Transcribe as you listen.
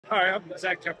Hi, I'm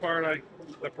Zach Kephart. I'm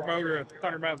the promoter of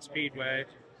Thunder Mountain Speedway,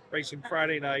 racing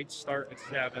Friday nights starting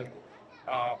at 7.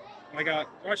 Uh, I got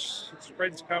Rush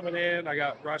Sprints coming in. I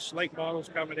got Rush Lake Models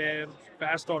coming in.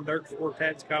 Fast on Dirt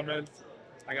 410s coming.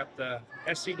 I got the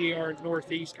SCDR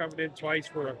Northeast coming in twice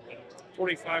for a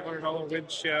 $2,500 win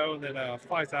show and then a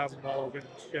 $5,000 win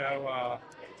show.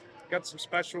 Got some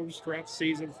specials throughout the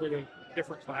season for the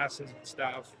different classes and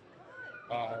stuff.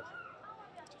 Uh,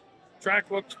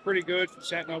 Track looks pretty good for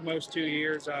setting almost 2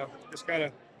 years. Just got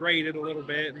to grade it a little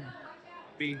bit and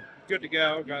be good to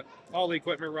go. Got all the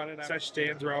equipment running. Such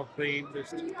stands are all clean.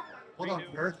 Just What on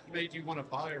earth made you want to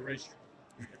buy a race?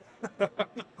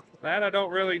 that I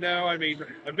don't really know. I mean,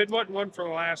 I've been wanting one for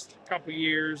the last couple of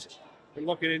years. Been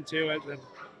looking into it and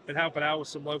been helping out with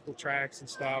some local tracks and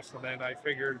stuff. And then I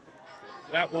figured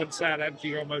that one sat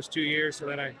empty almost 2 years. So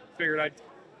then I figured I'd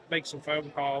make some phone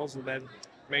calls and then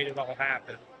made it all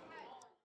happen.